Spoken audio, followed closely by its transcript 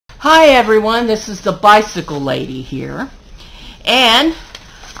Hi everyone, this is the Bicycle Lady here, and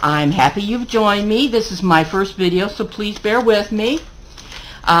I'm happy you've joined me. This is my first video, so please bear with me.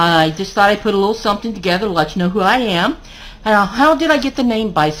 I just thought I'd put a little something together to let you know who I am. How did I get the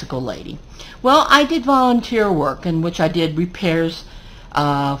name Bicycle Lady? Well, I did volunteer work in which I did repairs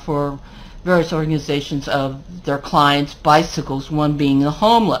for various organizations of their clients' bicycles, one being the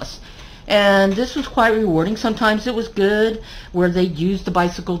homeless. And this was quite rewarding. Sometimes it was good where they used the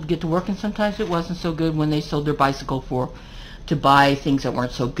bicycle to get to work, and sometimes it wasn't so good when they sold their bicycle to buy things that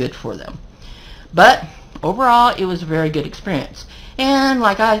weren't so good for them. But overall, it was a very good experience. And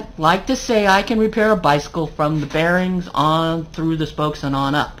like I like to say, I can repair a bicycle from the bearings on through the spokes and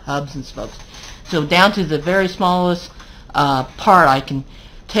on up, hubs and spokes. So down to the very smallest part, I can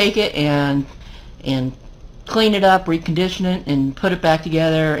take it and clean it up, recondition it, and put it back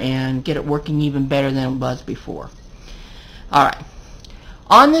together and get it working even better than it was before. Alright,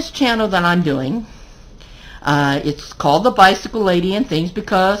 on this channel that I'm doing, it's called the Bicycle Lady and Things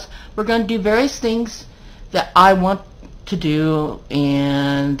because we're going to do various things that I want to do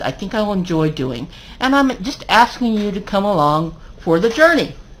and I think I'll enjoy doing. And I'm just asking you to come along for the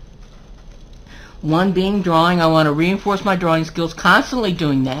journey. One being drawing. I want to reinforce my drawing skills, constantly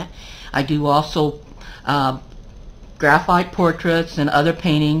doing that. I do also graphite portraits and other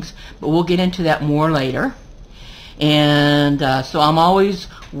paintings, but we'll get into that more later. And so I'm always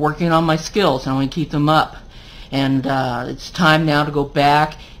working on my skills and I want to keep them up. And it's time now to go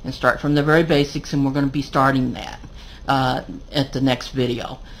back and start from the very basics, and we're going to be starting that at the next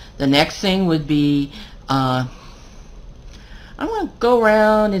video. The next thing would be I want to go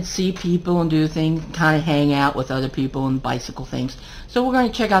around and see people and do things, kind of hang out with other people and bicycle things. So we're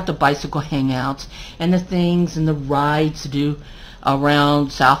going to check out the bicycle hangouts and the things and the rides to do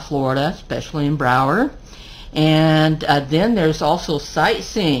around South Florida, especially in Broward. And then there's also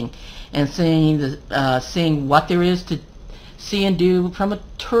sightseeing and seeing what there is to see and do from a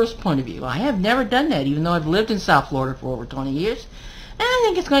tourist point of view. I have never done that, even though I've lived in South Florida for over 20 years. And I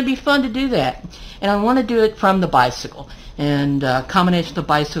think it's going to be fun to do that. And I want to do it from the bicycle. And combination of the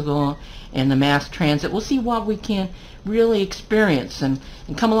bicycle and the mass transit. We'll see what we can really experience and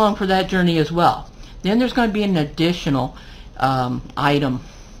come along for that journey as well. Then there's going to be an additional item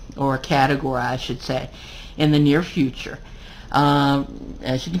or a category, I should say, in the near future.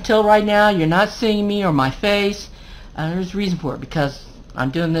 As you can tell right now, you're not seeing me or my face. There's a reason for it, because I'm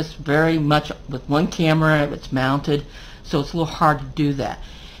doing this very much with one camera. It's mounted, so it's a little hard to do that.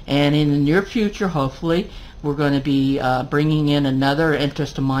 And in the near future, hopefully, we're going to be bringing in another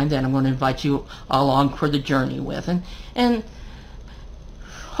interest of mine that I'm going to invite you along for the journey with. And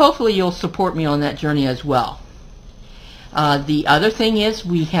hopefully you'll support me on that journey as well. The other thing is,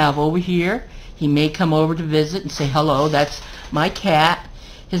 we have over here, he may come over to visit and say hello. That's my cat.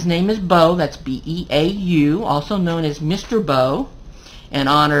 His name is Beau. That's B-E-A-U, also known as Mr. Beau, in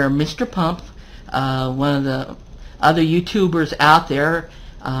honor of Mr. Pump, one of the other YouTubers out there.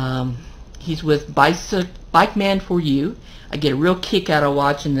 He's with Bike Man for You. I get a real kick out of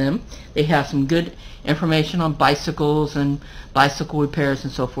watching them. They have some good information on bicycles and bicycle repairs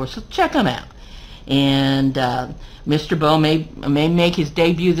and so forth, so check them out. And Mr. Beau may make his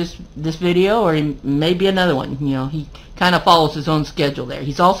debut this video, or he may be another one. You know, he kind of follows his own schedule there.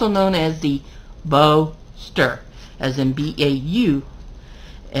 He's also known as the Bowster, as in B-A-U-S-T-E-R,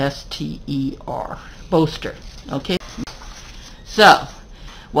 Bowster. Okay, so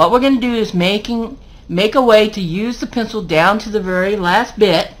what we're going to do is make a way to use the pencil down to the very last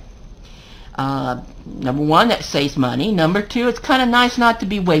bit. Number one, that saves money. Number two, it's kind of nice not to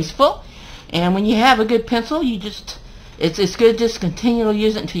be wasteful. And when you have a good pencil, it's good to just continue to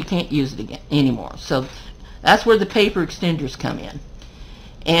use it until you can't use it again anymore. So that's where the paper extenders come in.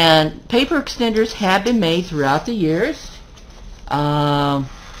 And paper extenders have been made throughout the years.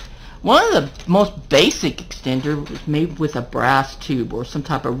 One of the most basic extender was made with a brass tube or some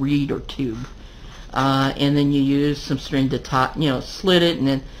type of reed or tube. And then you use some string to tie, slit it and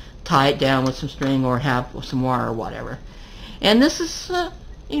then tie it down with some string or have some wire or whatever. And this is,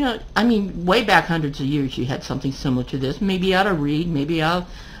 I mean, way back hundreds of years you had something similar to this, maybe out of reed, maybe out of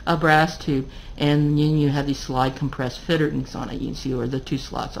a brass tube, and then you have these slide compressed fittings on it. You can see where the two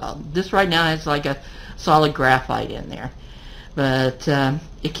slots are. This right now has like a solid graphite in there. But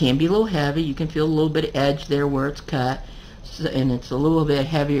it can be a little heavy. You can feel a little bit of edge there where it's cut, and it's a little bit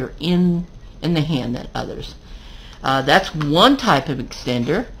heavier in the hand than others. That's one type of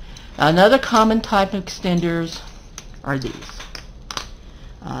extender. Another common type of extenders are these.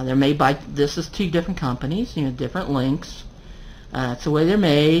 They're made by, this is two different companies, different lengths. That's the way they're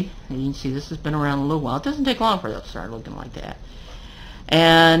made. And you can see this has been around a little while. It doesn't take long for those to start looking like that.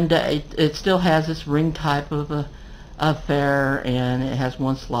 and it still has this ring type of a affair, and it has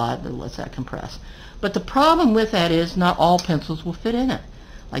one slot that lets that compress. But the problem with that is not all pencils will fit in it.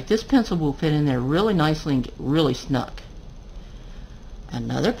 Like this pencil will fit in there really nicely and get really snug.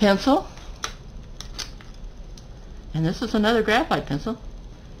 Another pencil, and this is another graphite pencil,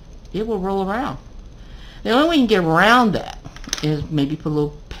 it will roll around. The only way you can get around that is maybe put a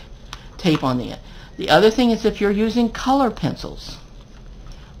little tape on the end. The other thing is if you're using color pencils,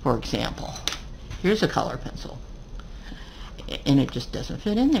 for example, here's a color pencil, and it just doesn't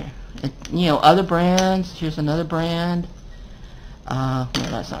fit in there. You know, other brands, here's another brand, no,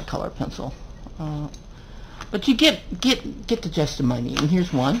 that's not a color pencil, but you get the gist of my meaning.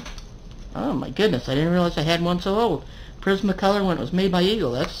 Here's one. Oh my goodness, I didn't realize I had one so old. Prismacolor, when it was made by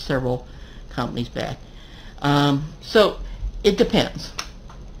Eagle. That's several companies back. So it depends.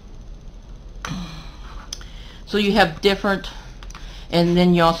 So you have different, and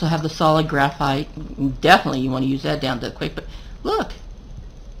then you also have the solid graphite. Definitely you want to use that down to the quick, but look,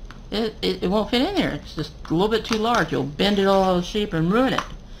 it won't fit in there. It's just a little bit too large. You'll bend it all out of shape and ruin it.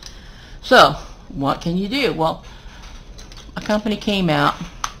 So what can you do? Well, a company came out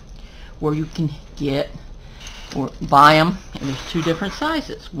where you can get or buy them, and there's two different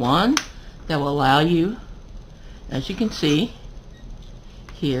sizes. One that will allow you, as you can see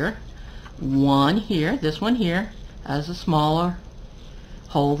here, one here, this one here has a smaller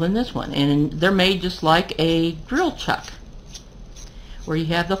hole than this one, and they're made just like a drill chuck, where you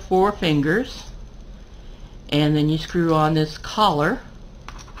have the 4 fingers, and then you screw on this collar,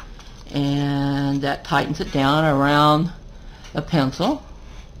 and that tightens it down around a pencil.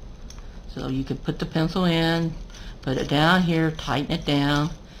 So you could put the pencil in, put it down here, tighten it down.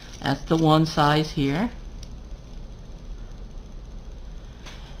 That's the one size here.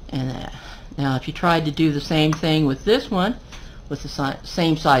 And now if you tried to do the same thing with this one, with the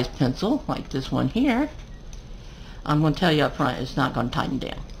same size pencil, like this one here, I'm going to tell you up front, it's not going to tighten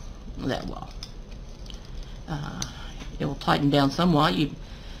down that well. It will tighten down somewhat. You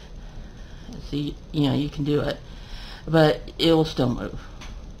see, you know, you can do it, but it will still move.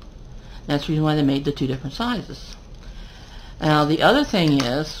 That's the reason why they made the two different sizes. Now the other thing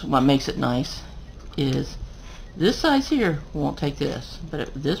is, what makes it nice is this size here won't take this,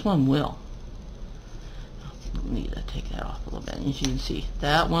 but this one will. I need to take that off a little bit. As you can see,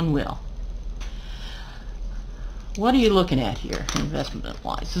 that one will. What are you looking at here, investment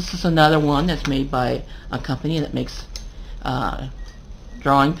wise? This is another one that's made by a company that makes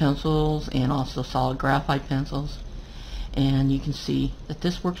drawing pencils and also solid graphite pencils, and you can see that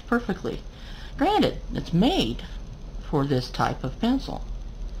this works perfectly. Granted, it's made for this type of pencil.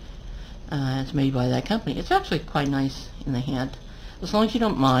 It's made by that company. It's actually quite nice in the hand, as long as you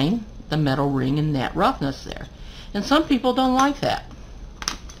don't mind the metal ring and that roughness there. And some people don't like that.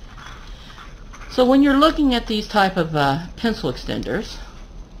 So when you're looking at these type of pencil extenders,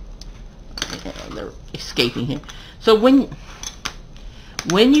 they're escaping here. So when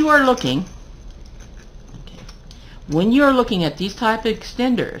you are looking, when you are looking at these type of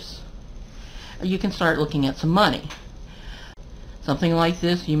extenders, you can start looking at some money. Something like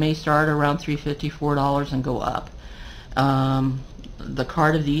this, you may start around $3.50, $4 and go up. The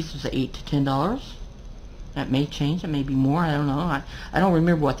cart of these is $8 to $10. That may change. It may be more. I don't know. I don't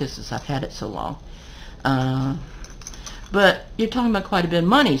remember what this is. I've had it so long. But you're talking about quite a bit of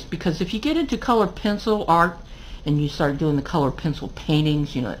money, because if you get into color pencil art and you start doing the color pencil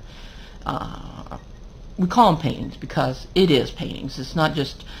paintings, you know, we call them paintings because it is paintings. It's not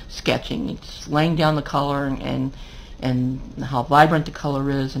just sketching. It's laying down the color and how vibrant the color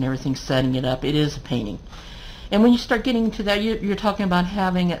is and everything, setting it up. It is a painting. And when you start getting into that, you're talking about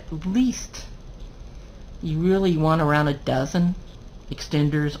having at least, you really want around a dozen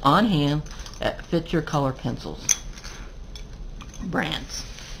extenders on hand that fit your color pencils brands.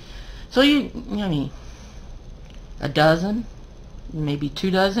 So I mean, a dozen, maybe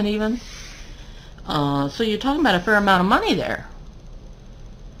 2 dozen even. So you're talking about a fair amount of money there.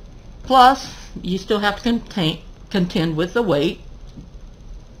 Plus, you still have to contend with the weight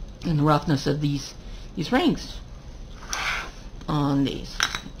and the roughness of these rings on these,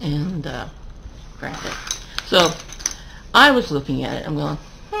 and granted. So I was looking at it, I'm going,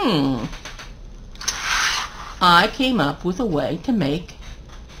 I came up with a way to make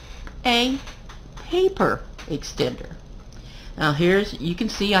a paper extender. Now here's, you can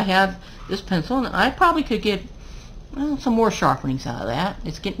see I have this pencil, and I probably could get some more sharpenings out of that.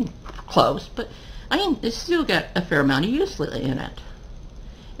 It's getting close, but I mean, it's still got a fair amount of use in it,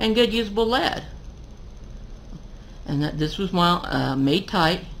 and good usable lead. And that this was made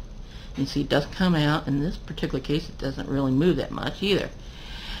tight. You can see it does come out. In this particular case, it doesn't really move that much either.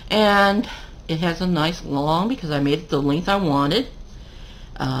 And it has a nice long, because I made it the length I wanted,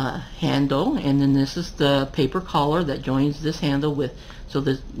 handle, and then this is the paper collar that joins this handle with, so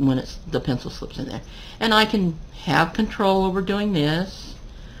that when it's the pencil slips in there. And I can have control over doing this,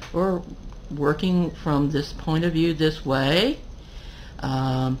 or working from this point of view this way.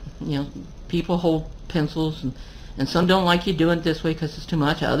 You know, people hold pencils, and some don't like you doing it this way because it's too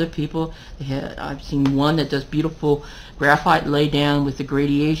much. Other people, I've seen one that does beautiful graphite lay down with the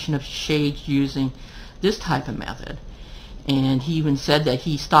gradation of shades using this type of method. And he even said that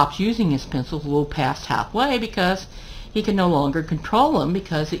he stops using his pencils a little past halfway because he can no longer control them,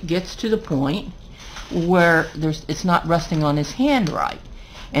 because it gets to the point where it's not resting on his hand right,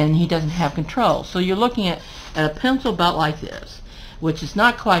 and he doesn't have control. So you're looking at a pencil about like this, which is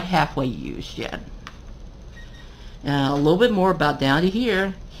not quite halfway used yet. A little bit more about down to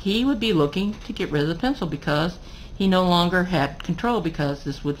here, he would be looking to get rid of the pencil because he no longer had control, because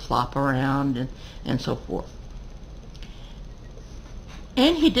this would flop around and so forth.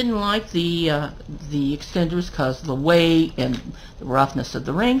 And he didn't like the extenders because of the weight and the roughness of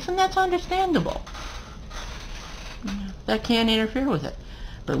the rings, and that's understandable. That can't interfere with it.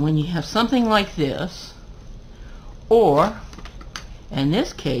 But when you have something like this, or in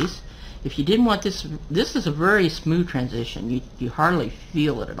this case, if you didn't want this, this is a very smooth transition. You hardly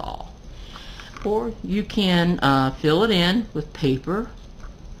feel it at all. Or you can fill it in with paper,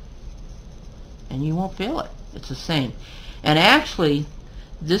 and you won't feel it. It's the same. And actually,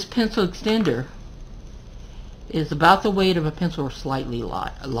 this pencil extender is about the weight of a pencil, or slightly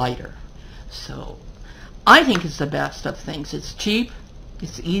lighter. So I think it's the best of things. It's cheap,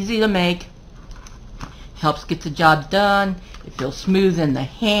 it's easy to make, helps get the job done, it feels smooth in the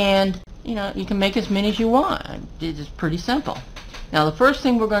hand. You know, you can make as many as you want. It's pretty simple. Now the first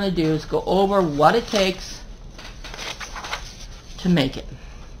thing we're going to do is go over what it takes to make it.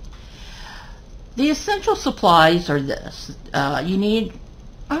 The essential supplies are this. You need,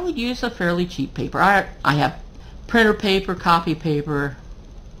 I would use a fairly cheap paper. I have printer paper, copy paper,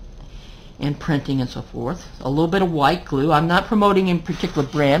 and printing and so forth. A little bit of white glue. I'm not promoting any particular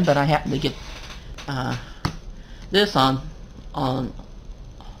brand, but I happen to get this on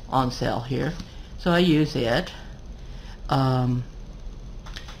sale here, so I use it.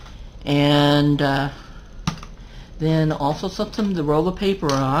 Then also something to roll the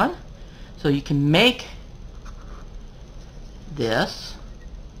paper on, so you can make this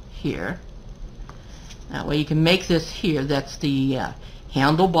here. That way you can make this here. That's the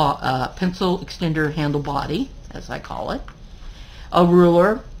pencil extender handle body, as I call it. A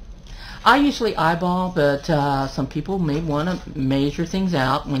ruler. I usually eyeball, but some people may want to measure things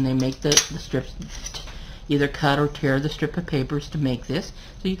out when they make the strips, either cut or tear the strip of papers to make this.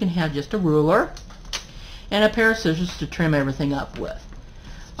 So you can have just a ruler and a pair of scissors to trim everything up with.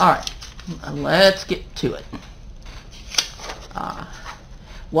 Alright, let's get to it.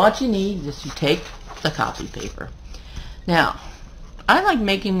 What you need is you take the copy paper. Now, I like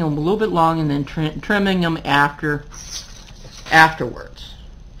making them a little bit long and then trimming them afterwards.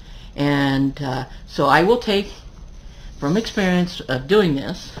 And so I will take, from experience of doing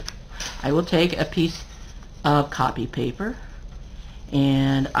this, I will take a piece of copy paper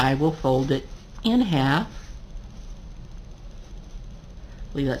and I will fold it in half.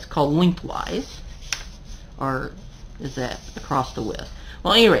 I believe that's called lengthwise, or is that across the width?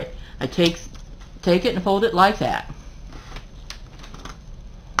 Well, anyway, I take it and fold it like that.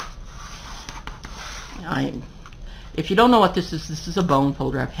 If you don't know what this is a bone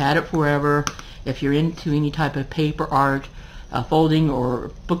folder. I've had it forever. If you're into any type of paper art, folding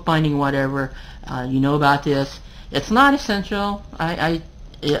or bookbinding, whatever, you know about this. It's not essential. I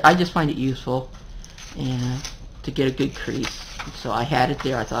just find it useful and to get a good crease. So I had it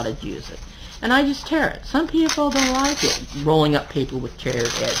there. I thought I'd use it. And I just tear it. Some people don't like it, rolling up paper with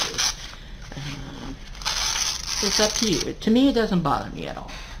teared edges. It's up to you. To me, it doesn't bother me at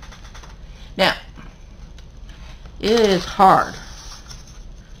all. Now, it is hard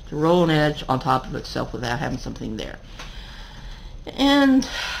to roll an edge on top of itself without having something there. And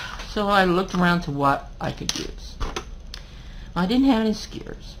so I looked around to what I could use. I didn't have any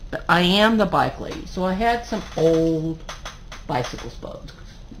skewers, but I am the bike lady, so I had some old bicycle spokes.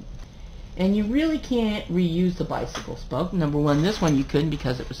 And you really can't reuse the bicycle spoke. Number one, this one you couldn't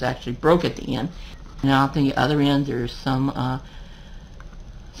because it was actually broke at the end. Now at the other end there's some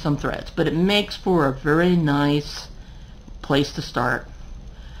threads, but it makes for a very nice place to start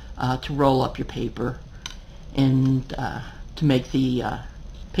to roll up your paper and to make the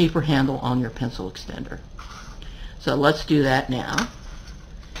paper handle on your pencil extender. So let's do that now.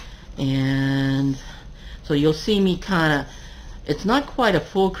 And so you'll see me kind of, It's not quite a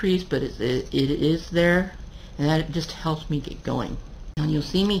full crease, but it is there, and that just helps me get going. And you'll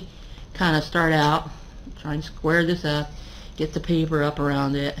see me kind of start out trying to square this up, get the paper up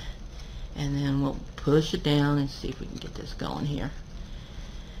around it, and then we'll push it down and see if we can get this going here.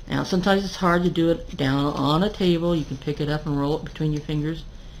 Now sometimes it's hard to do it down on a table. You can pick it up and roll it between your fingers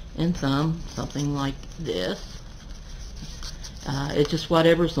and thumb, something like this. It's just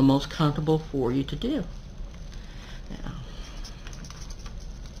whatever's the most comfortable for you to do. Now,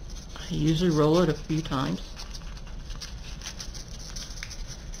 I usually roll it a few times.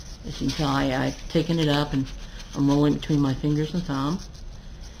 As you can tell, I've taken it up and I'm rolling between my fingers and thumb.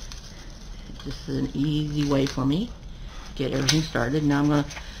 It's just an easy way for me to get everything started. Now I'm going to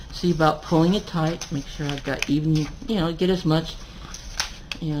see about pulling it tight, make sure I've got even, you know, get as much,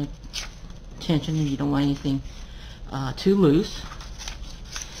 you know, tension, and you don't want anything too loose.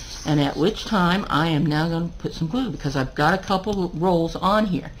 And at which time I am now going to put some glue, because I've got a couple rolls on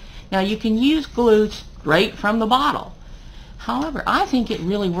here. Now you can use glue straight from the bottle. However, I think it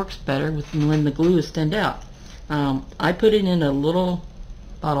really works better when the glue is thinned out. I put it in a little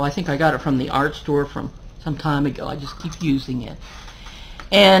bottle. I think I got it from the art store from some time ago. I just keep using it.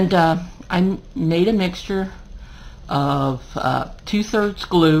 And I made a mixture of 2/3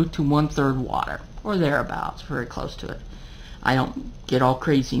 glue to 1/3 water, or thereabouts, very close to it. I don't get all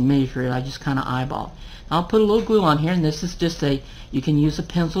crazy and measure it. I just kind of eyeball. I'll put a little glue on here, and this is just you can use a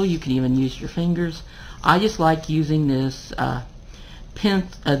pencil, you can even use your fingers. I just like using this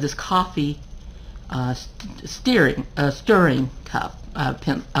this coffee stirring cup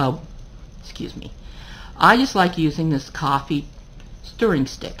excuse me. I just like using this coffee stirring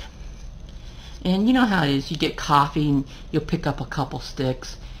stick. And you know how it is, you get coffee and you'll pick up a couple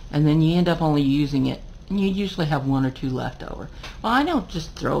sticks, and then you end up only using it, and you usually have 1 or 2 left over. Well, I don't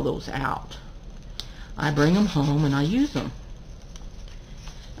just throw those out. I bring them home and I use them.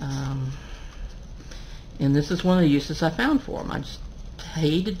 And this is one of the uses I found for them. I just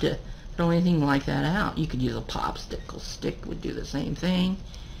hated to throw anything like that out. You could use a popsicle stick, would do the same thing.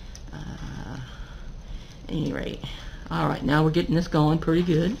 At any rate, all right, now we're getting this going pretty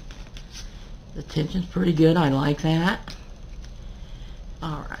good. The tension's pretty good. I like that.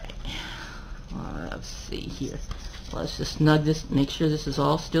 All right, well, let's see here. Let's just snug this, make sure this is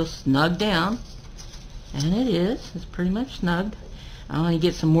all still snug down, and it is. It's pretty much snug. I want to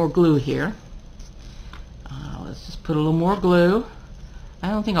get some more glue here. Let's just put a little more glue.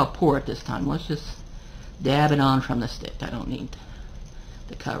 I don't think I'll pour it this time. Let's just dab it on from the stick. I don't need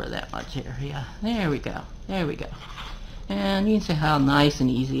to cover that much here. Yeah, there we go. There we go. And you can see how nice and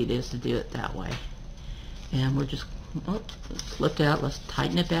easy it is to do it that way. And we're just, oops, it slipped out. Let's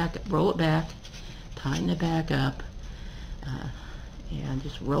tighten it back, roll it back, tighten it back up, and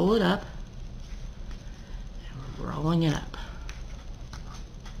just roll it up. And we're rolling it up.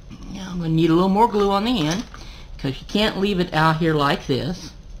 Now I'm going to need a little more glue on the end, because you can't leave it out here like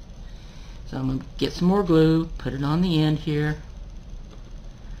this. So I'm going to get some more glue, put it on the end here.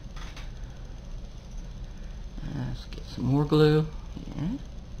 Let's get some more glue. Yeah.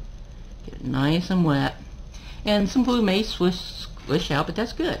 Get it nice and wet. And some glue may squish out, but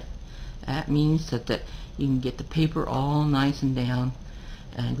that's good. That means that you can get the paper all nice and down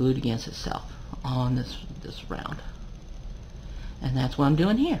and glued against itself on this round. And that's what I'm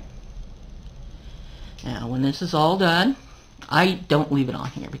doing here. Now when this is all done, I don't leave it on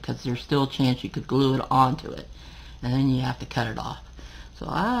here because there's still a chance you could glue it onto it, and then you have to cut it off. So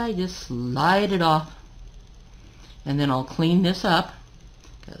I just slide it off, and then I'll clean this up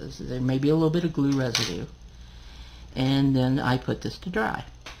because there may be a little bit of glue residue, and then I put this to dry.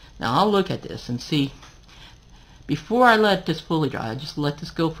 Now I'll look at this and see. Before I let this fully dry, I just let this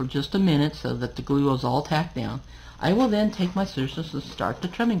go for just a minute so that the glue is all tacked down. I will then take my scissors and start the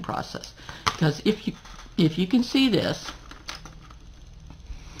trimming process, because if you can see this,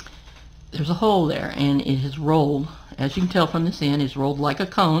 there's a hole there, and it has rolled, as you can tell from this end, it's rolled like a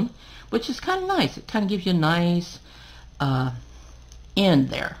cone, which is kind of nice. It kind of gives you a nice end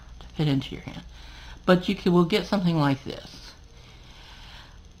there to fit into your hand. But will get something like this.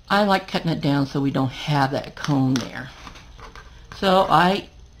 I like cutting it down so we don't have that cone there. So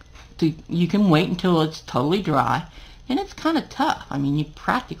you can wait until it's totally dry, and it's kind of tough. I mean, you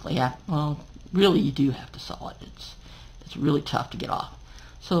practically have, well, really you do have to saw it. It's really tough to get off.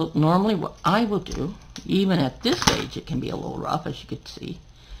 So normally what I will do, even at this stage it can be a little rough, as you can see,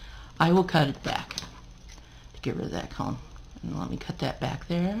 I will cut it back to get rid of that cone. And let me cut that back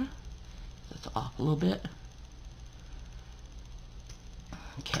there. That's off a little bit.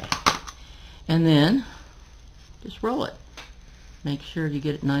 Okay. And then just roll it. Make sure you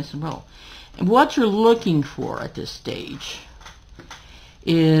get it nice and roll. And what you're looking for at this stage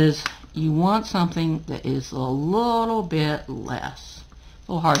is you want something that is a little bit less.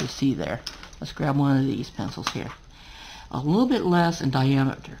 A little hard to see there. Let's grab one of these pencils here. A little bit less in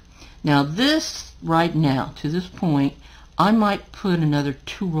diameter. Now this, right now, to this point, I might put another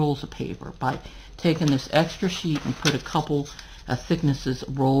 2 rolls of paper by taking this extra sheet and put a couple of thicknesses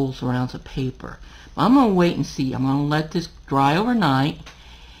rolls around of paper. I'm going to wait and see. I'm going to let this dry overnight,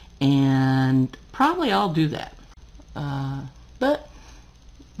 and probably I'll do that. But,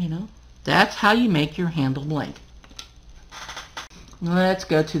 you know, that's how you make your handle blank. Let's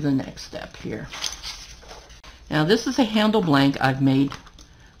go to the next step here. Now this is a handle blank I've made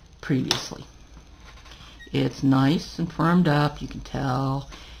previously. It's nice and firmed up, you can tell.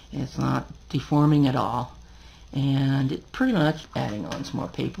 It's not deforming at all. And it's pretty much adding on some more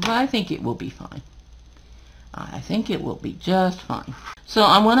paper, but I think it will be fine. I think it will be just fine. So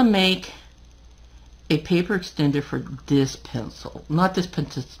I want to make a paper extender for this pencil. Not this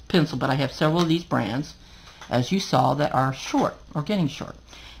pencil, but I have several of these brands, as you saw, that are short, or getting short.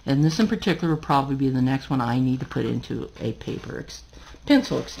 And this in particular will probably be the next one I need to put into a paper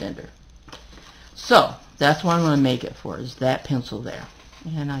pencil extender. So that's what I'm going to make it for, is that pencil there.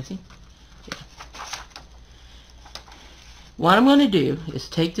 And I think, yeah. What I'm going to do is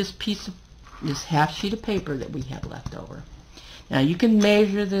take this half sheet of paper that we have left over. Now you can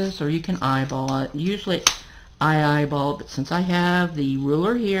measure this or you can eyeball it. Usually I eyeball it, but since I have the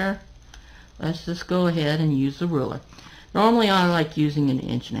ruler here, let's just go ahead and use the ruler. Normally I like using 1.5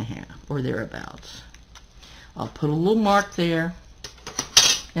 inches or thereabouts. I'll put a little mark there,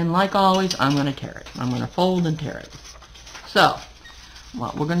 and like always, I'm going to tear it. I'm going to fold and tear it. So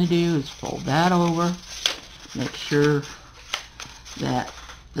what we're going to do is fold that over, make sure that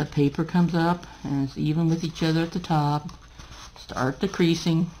the paper comes up and it's even with each other at the top. Start the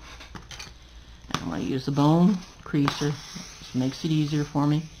creasing. I'm going to use the bone creaser. Just makes it easier for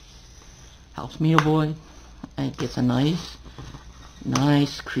me. Helps me avoid. And it gets a nice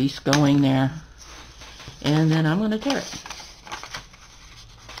crease going there. And then I'm going to tear it.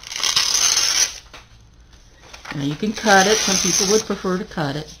 Now you can cut it. Some people would prefer to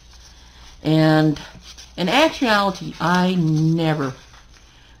cut it. And in actuality, I never,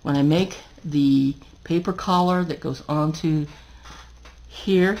 when I make the paper collar that goes onto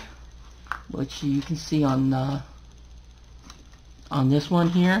here, which you can see on this one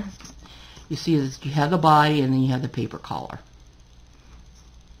here, you see that you have the body and then you have the paper collar.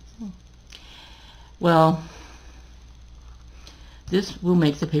 Well, this will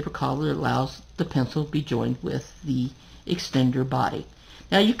make the paper collar that allows the pencil to be joined with the extender body.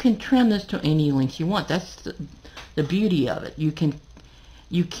 Now you can trim this to any length you want. That's the beauty of it. You can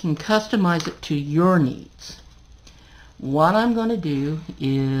customize it to your needs. What I'm going to do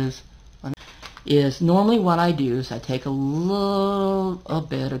is normally what I do is I take a little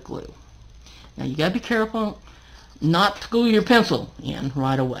bit of glue. Now you got to be careful not to glue your pencil in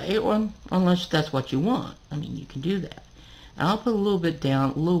right away, or unless that's what you want. I mean, you can do that. And I'll put a little bit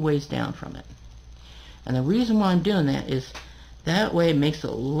down, a little ways down from it. And the reason why I'm doing that is that way it makes it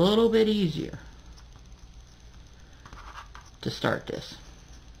a little bit easier to start this.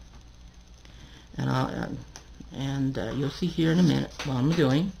 And you'll see here in a minute what I'm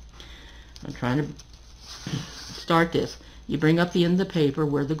doing. I'm trying to start this. You bring up the end of the paper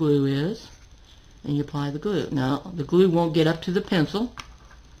where the glue is, and you apply the glue. Now, the glue won't get up to the pencil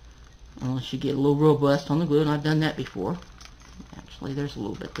unless you get a little robust on the glue, and I've done that before. Actually, there's a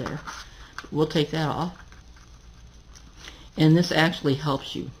little bit there. We'll take that off. And this actually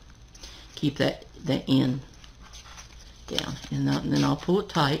helps you keep that end down. And then I'll pull it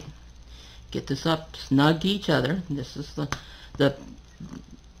tight. Get this up snug to each other. This is the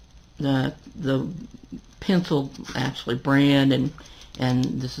pencil actually brand, and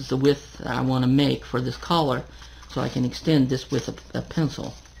this is the width that I want to make for this collar, so I can extend this with a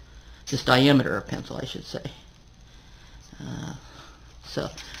pencil, this diameter of pencil, I should say.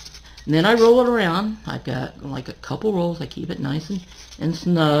 And then I roll it around. I've got like a couple rolls. I keep it nice and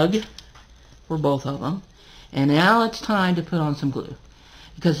snug for both of them. And now it's time to put on some glue.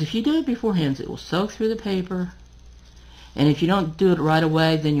 Because if you do it beforehand, it will soak through the paper. And if you don't do it right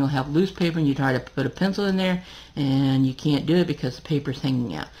away, then you'll have loose paper and you try to put a pencil in there and you can't do it because the paper's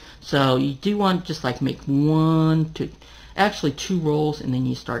hanging out. So you do want to just like make actually 2 rolls, and then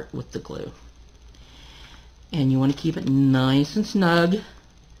you start with the glue. And you want to keep it nice and snug,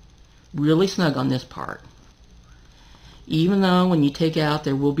 really snug on this part. Even though when you take out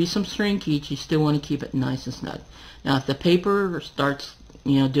there will be some shrinkage, you still want to keep it nice and snug. Now if the paper starts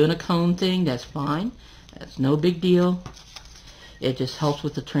doing a cone thing, that's fine. That's no big deal. It just helps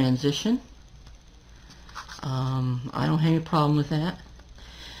with the transition. I don't have any problem with that.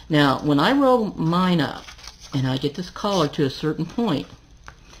 Now, when I roll mine up, and I get this collar to a certain point,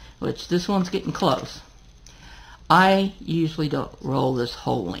 which this one's getting close, I usually don't roll this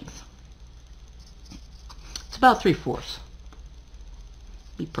whole length. It's about 3/4.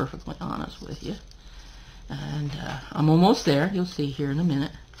 Be perfectly honest with you. And I'm almost there. You'll see here in a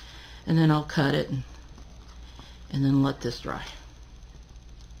minute. And then I'll cut it and then let this dry.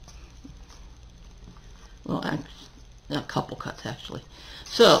 Well, a couple cuts actually.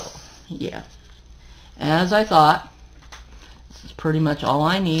 So, yeah. As I thought, this is pretty much all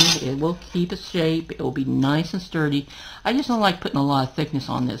I need. It will keep its shape. It will be nice and sturdy. I just don't like putting a lot of thickness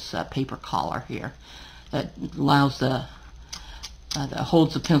on this paper collar here. That allows that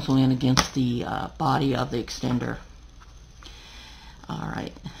holds the pencil in against the body of the extender.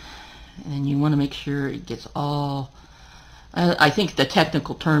 Alright, and you want to make sure it gets all, I think the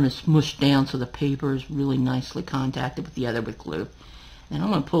technical term is smushed down so the paper is really nicely contacted with the other with glue. And I'm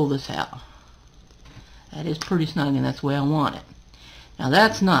going to pull this out. That is pretty snug, and that's the way I want it. Now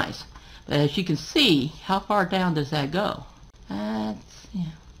that's nice, but as you can see, how far down does that go? That's, yeah.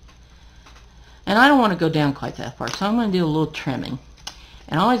 And I don't want to go down quite that far, so I'm going to do a little trimming.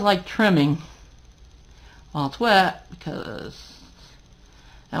 And I always like trimming while it's wet, because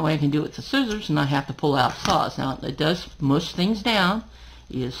that way I can do it with the scissors and not have to pull out saws. Now it does mush things down.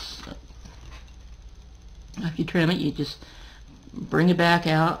 If you trim it, you just bring it back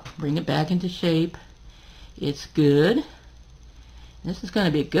out, bring it back into shape. It's good. This is going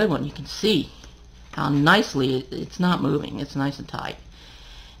to be a good one. You can see how nicely it's not moving. It's nice and tight.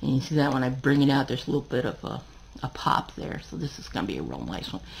 And you see that when I bring it out, there's a little bit of a pop there. So this is going to be a real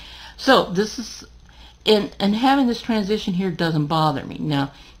nice one. So this is, and having this transition here doesn't bother me.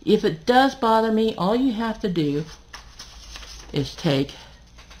 Now, if it does bother me, all you have to do is take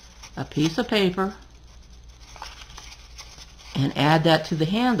a piece of paper and add that to the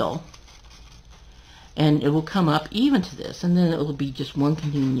handle, and it will come up even to this, and then it will be just one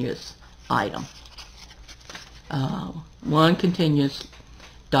continuous item, one continuous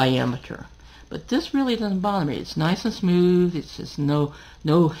diameter. But this really doesn't bother me. It's nice and smooth. It's just no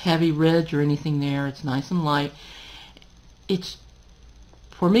heavy ridge or anything there. It's nice and light. It's,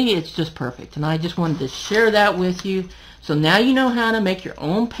 for me, it's just perfect, and I just wanted to share that with you. So now you know how to make your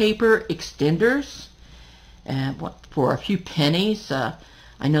own paper extenders, and what, for a few pennies.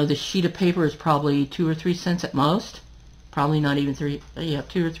 I know this sheet of paper is probably 2 or 3 cents at most. Probably not even 3. Yeah,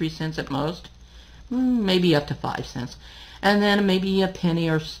 2 or 3 cents at most. Maybe up to 5 cents. And then maybe a penny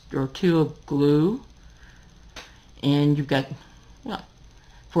or two of glue. And you've got, well,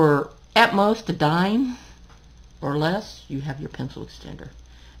 for at most a dime or less, you have your pencil extender.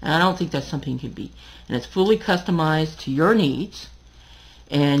 And I don't think that's something you can beat. And it's fully customized to your needs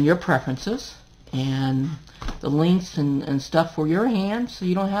and your preferences and the lengths and stuff for your hand, so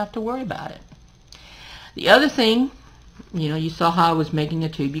you don't have to worry about it. The other thing, you know, you saw how I was making a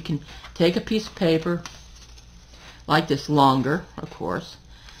tube. You can take a piece of paper like this, longer of course,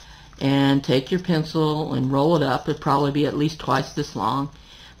 and take your pencil and roll it up. It'd probably be at least twice this long.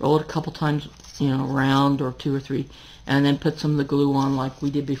 Roll it a couple times, you know, around, or 2 or 3, and then put some of the glue on like we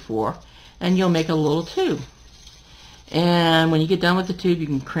did before, and you'll make a little tube. And when you get done with the tube, you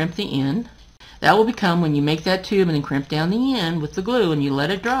can crimp the end. That will become, when you make that tube and then crimp down the end with the glue and you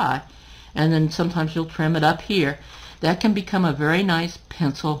let it dry, and then sometimes you'll trim it up here, that can become a very nice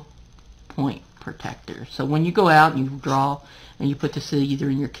pencil point protector. So when you go out and you draw and you put this either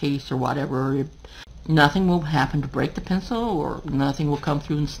in your case or whatever, nothing will happen to break the pencil, or nothing will come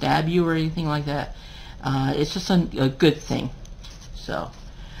through and stab you or anything like that. It's just a good thing. So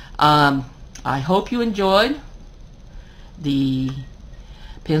I hope you enjoyed the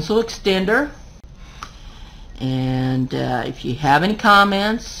pencil extender. And if you have any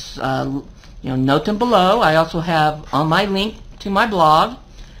comments, you know, note them below. I also have on my link to my blog.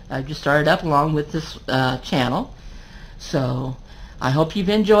 I just started up along with this channel. So I hope you've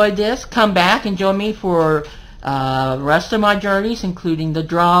enjoyed this. Come back and join me for the rest of my journeys, including the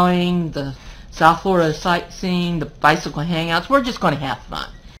drawing, the South Florida sightseeing, the bicycle hangouts. We're just going to have fun.